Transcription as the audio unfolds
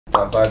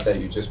That vibe that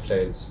you just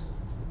played,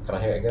 can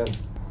I hear it again?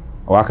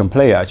 Oh, I can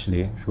play it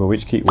actually. For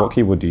what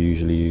keyboard do you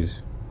usually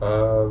use?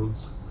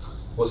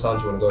 What sound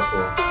do you want to go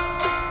for?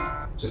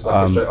 Just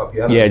like a straight up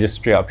piano? Yeah, just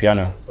straight up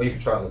piano. Or you can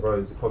try it on the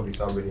road. It probably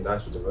sound really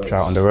nice with the road. Try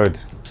it on the road?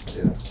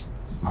 Yeah.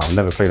 I've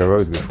never played the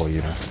road before,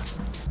 you know.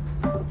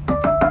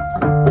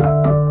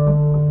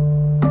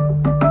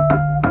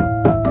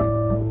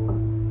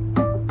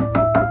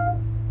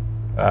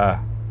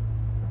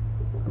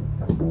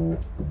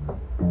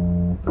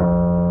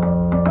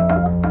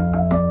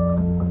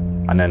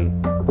 And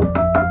then,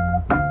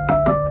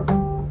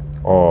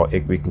 or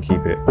we can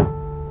keep it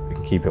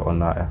on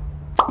that.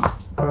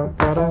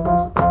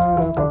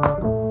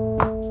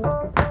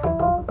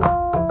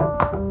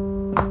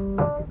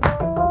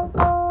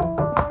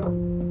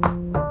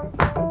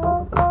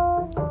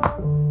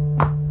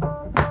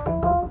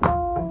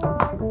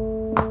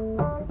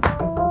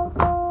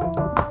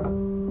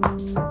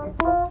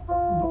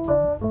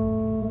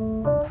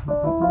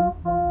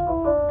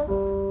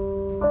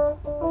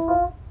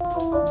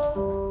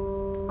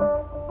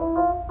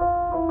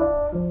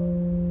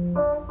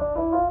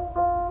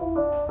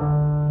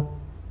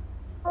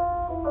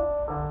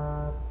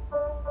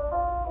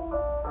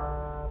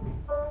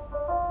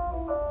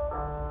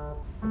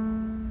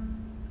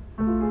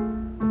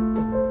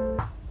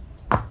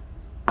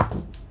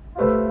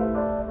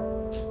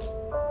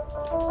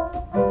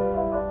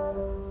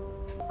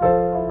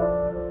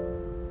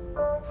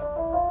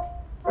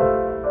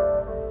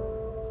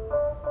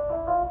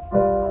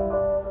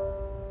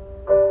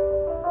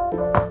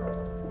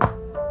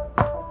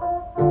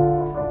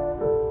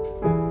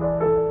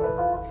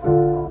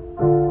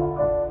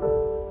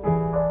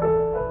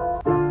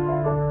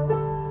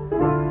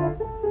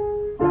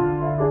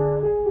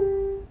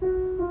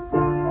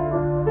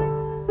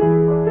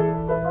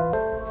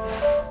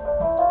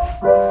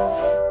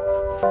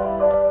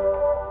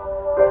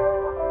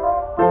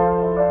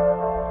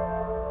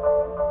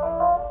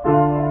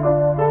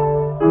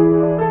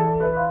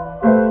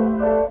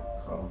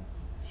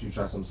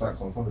 Try some sax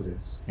on some of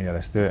this. Yeah,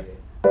 let's do it.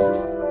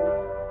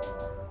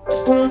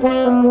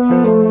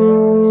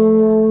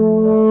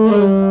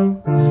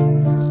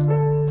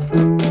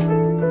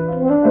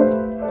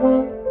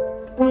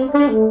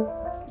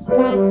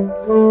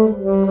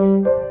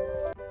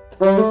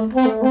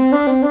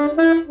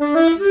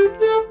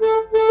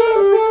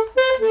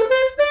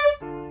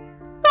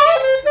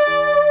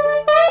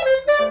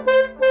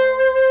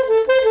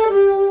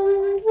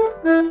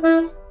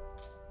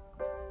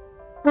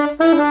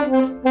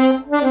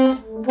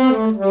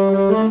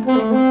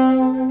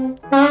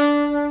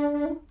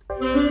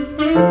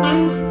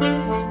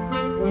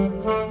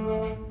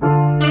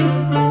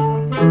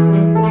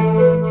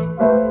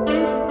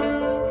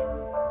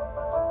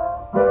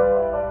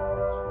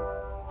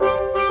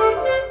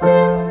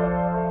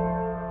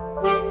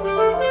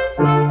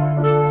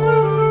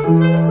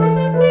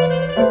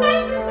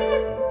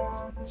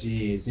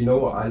 Jeez, you know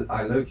what?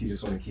 I low-key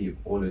just want to keep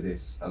all of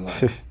this and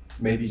like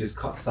maybe just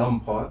cut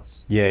some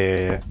parts.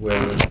 Yeah. Where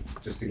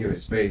just to give it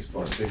space,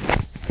 but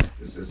this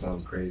just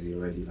sounds crazy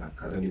already.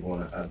 Like I don't even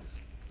want to add.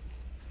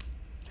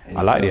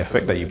 I like the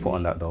effect that you put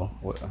on that though.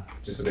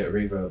 Just a bit of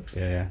reverb.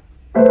 Yeah.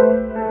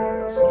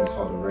 That sounds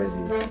hard already.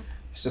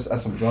 Let's just add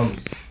some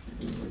drums.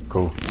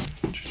 Cool.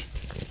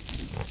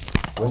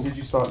 When did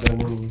you start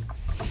learning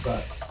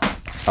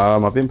sax?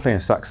 I've been playing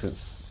sax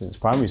since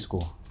primary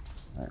school,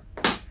 like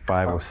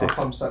 5 or 6.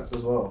 How come sax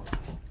as well?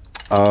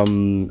 Oh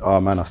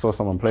man, I saw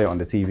someone play it on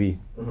the TV.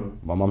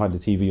 My mum had the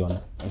TV on,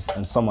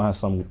 and someone has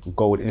some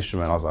gold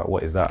instrument. I was like,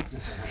 what is that?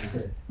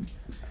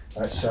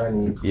 That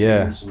shiny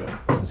instrument.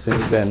 And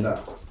since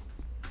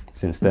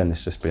then,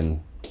 it's just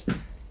been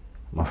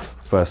my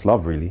first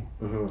love, really.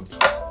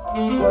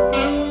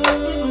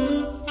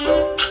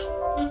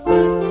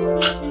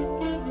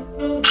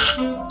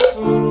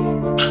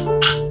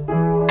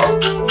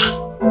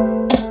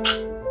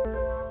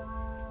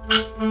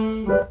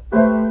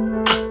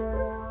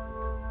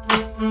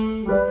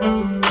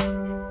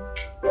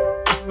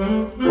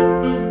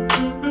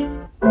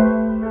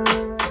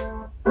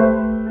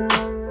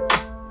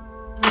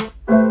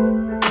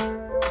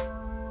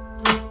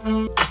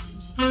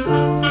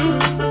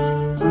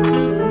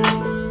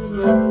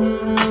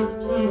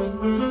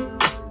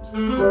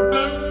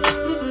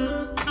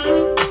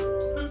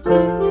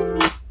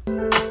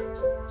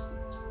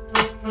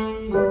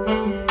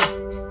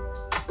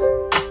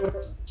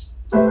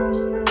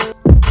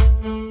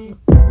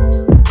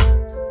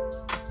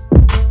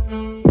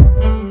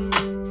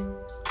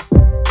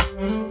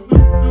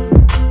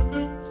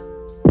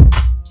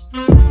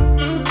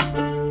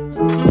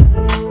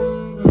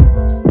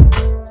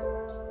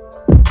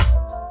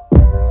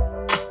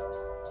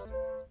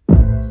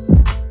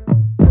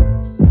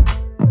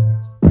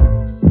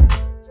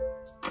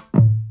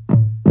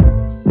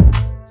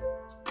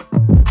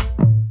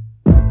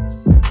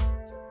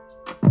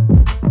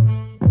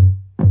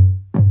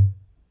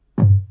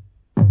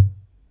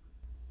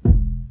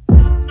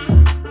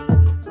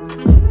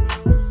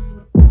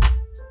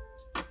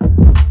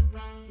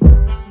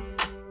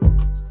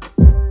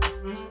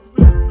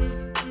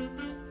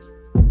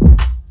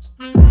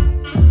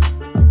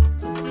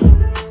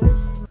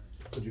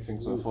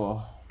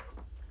 Oh.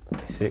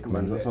 Sick,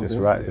 man. got Just something?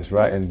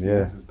 writing, yeah.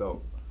 This is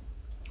dope.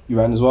 You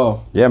writing as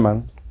well? Yeah,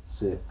 man.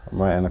 Sick.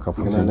 I'm writing a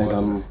couple of You're gonna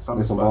tunes.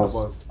 make some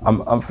bars.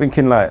 I'm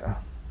thinking like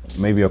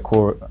maybe a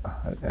chorus.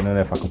 I don't know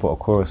if I can put a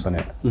chorus on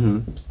it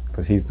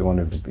because he's one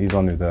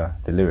with the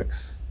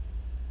lyrics.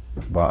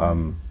 But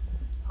I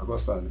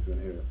got something if you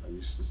want to hear it. I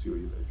used to see what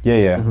you like.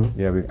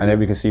 yeah. And then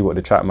we can see what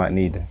the track might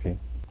need. Okay.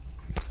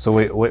 So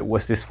wait,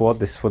 what's this for?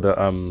 This for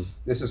the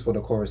This is for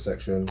the chorus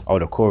section. Oh,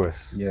 the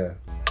chorus. Yeah.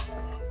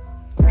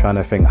 I'm trying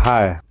to think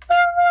high.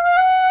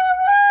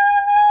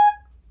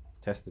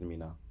 Testing me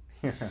now.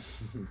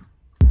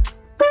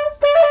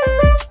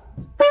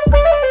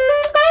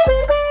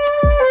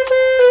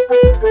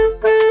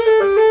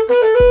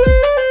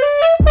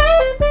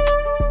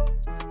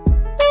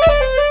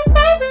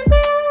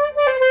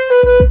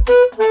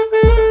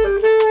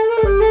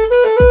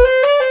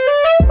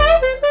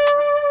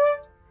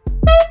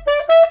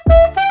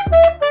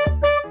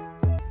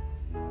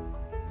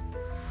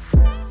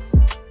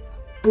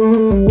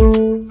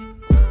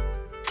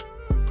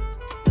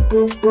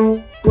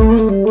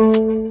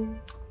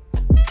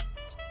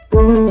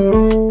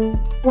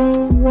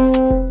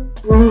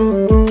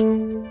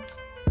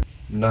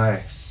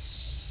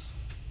 Nice.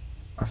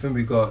 I think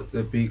we got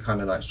the beat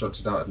kind of like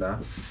structured out now.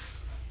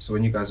 So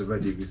when you guys are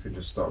ready, we can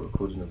just start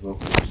recording the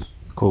vocals.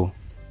 Cool.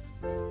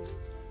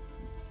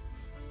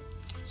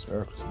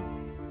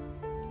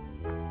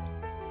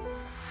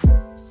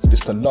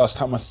 It's the last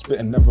time I spit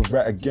and never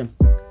write again.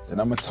 Then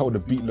I'ma tell the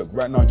beat, look,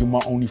 right now you're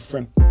my only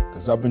friend.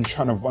 Cause I've been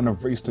trying to run a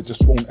race that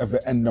just won't ever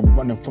end. I'm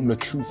running from the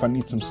truth, I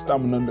need some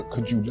stamina. Look,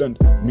 could you lend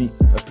me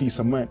a piece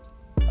of mind?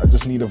 I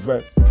just need a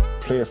vibe.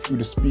 Play it through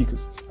the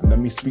speakers and let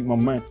me speak my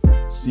mind.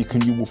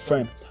 Seeking you will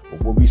find,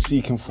 but what we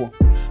seeking for?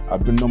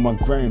 I've been on my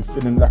grind,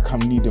 feeling like I'm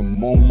needing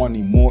more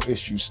money, more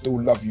issues. Still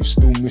love you,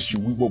 still miss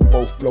you. We were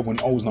both blowing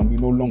O's, now we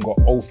no longer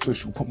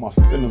official. Put my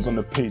feelings on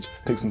the page,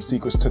 take some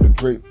secrets to the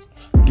grave.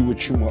 Do a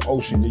tune with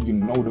ocean, yeah, you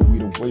know that we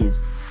the wave.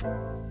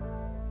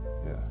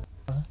 Yeah.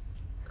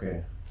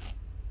 Okay.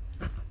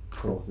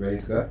 Cool. Ready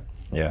to go?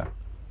 Yeah.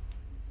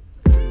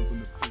 Feelings on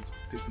the page,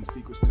 take some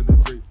secrets to the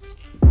grave.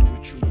 Do a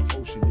tune with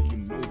ocean, yeah, you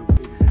know the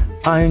wave.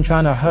 I ain't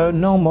trying to hurt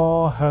no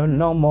more, hurt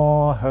no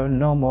more, hurt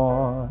no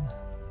more.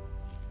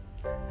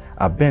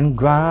 I've been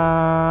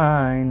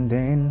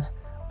grinding,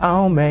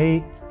 I'll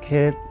make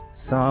it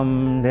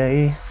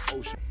someday.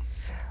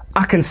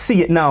 I can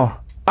see it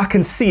now, I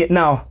can see it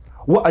now.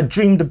 What I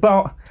dreamed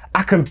about,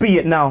 I can be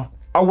it now.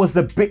 I was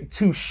a bit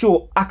too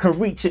short, I can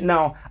reach it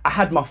now. I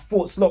had my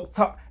thoughts locked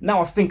up,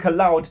 now I think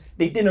aloud.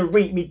 They didn't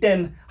rate me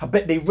then, I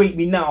bet they rate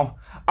me now.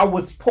 I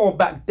was poor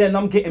back then,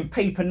 I'm getting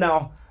paper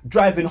now.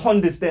 Driving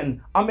Hondas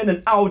then, I'm in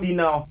an Audi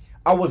now.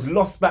 I was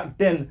lost back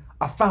then,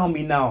 I found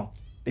me now.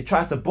 They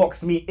tried to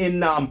box me in,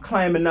 now I'm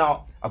climbing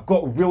out. I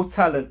got real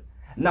talent,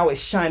 now it's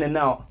shining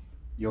out.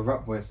 Your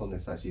rap voice on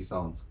this actually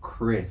sounds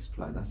crisp,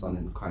 like that's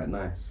sounding quite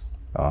nice.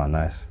 Oh,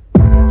 nice.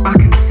 I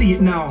can see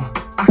it now,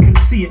 I can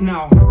see it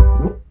now.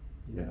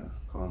 Yeah,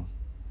 calm.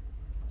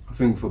 I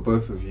think for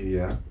both of you,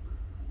 yeah,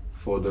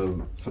 for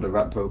the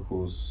rap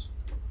vocals,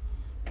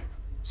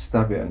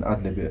 stab it and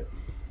ad-lib it.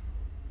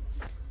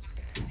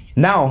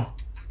 Now,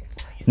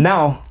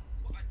 now,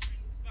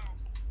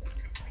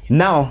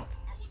 now,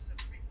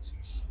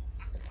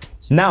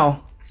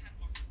 now,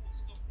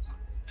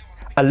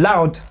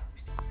 aloud.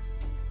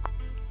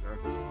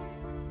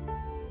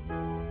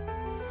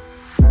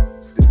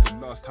 It's the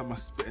last time I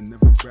spit and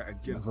never write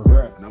again.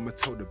 And I'ma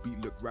tell the beat,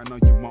 look, right now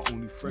you're my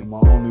only friend.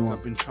 Cause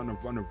I've been trying to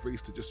run a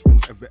race that just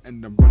won't ever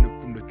end. I'm running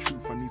from the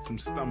truth, I need some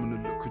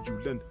stamina. Look, could you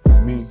lend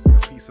me a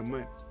piece of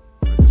mind?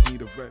 I just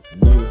need a vibe.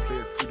 Play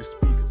it through the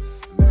speakers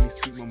and let me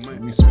speak my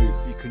mind.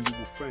 Seeking you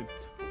will find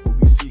what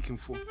we seeking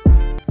for.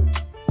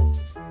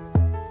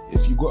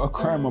 If you got a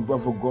cry, my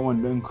brother, go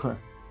and then cry.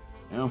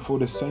 It don't feel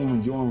the same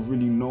when you don't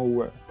really know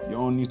what. You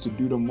don't need to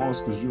do the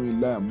most cause you ain't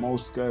like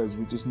most guys.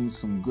 We just need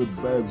some good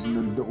vibes and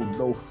a little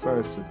low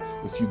first.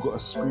 If you got a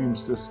scream,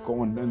 sis,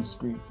 go and then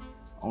scream.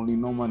 I only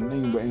know my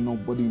name, but ain't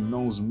nobody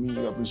knows me.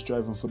 I've been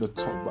striving for the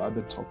top, but at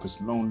the top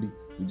it's lonely.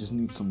 We just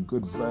need some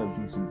good vibes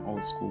and some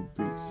old school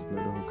beats.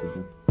 Play the hook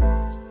again.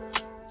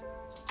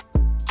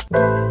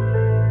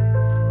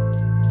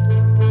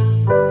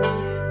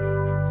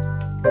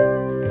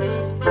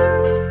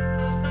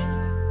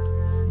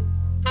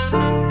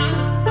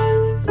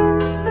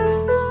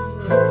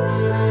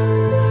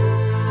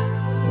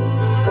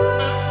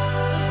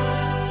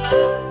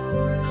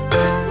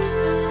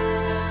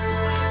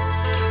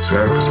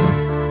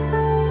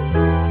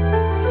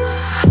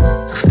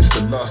 It's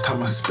the last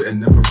time I spit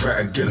and never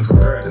write again.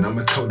 Then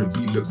I'ma tell the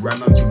beat, look, right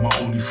now you're my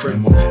only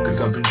friend.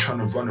 Cause I've been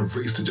trying to run a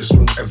race that just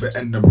won't ever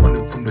end. I'm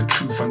running from the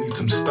truth, I need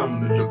some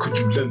stamina. Look, could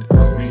you lend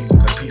me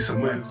a piece of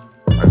mind?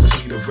 I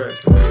just need a vibe.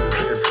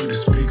 Play it through the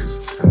speakers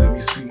and let me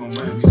speak my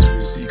mind.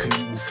 Seeking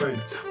you will find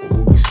what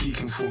we'll be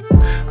seeking for.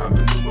 I've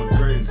been on my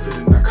grind,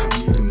 feeling like I'm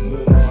needing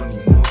more money,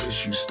 more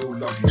issues. Still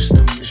love you,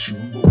 still miss you.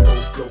 We were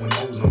both blowing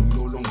O's, now we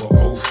no longer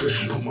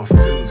official. Put my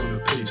feelings on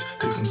the page,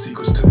 take some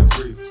secrets to the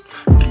grave.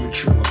 Do a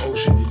tune with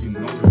ocean, yeah, you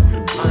know that we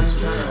the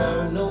waves.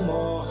 Hurt no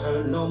more,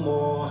 hurt no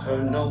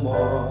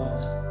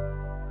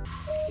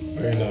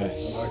Very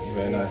nice.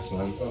 Very nice,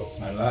 man.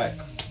 I like.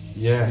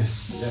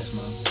 Yes.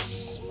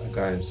 Yes, man.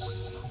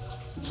 Guys.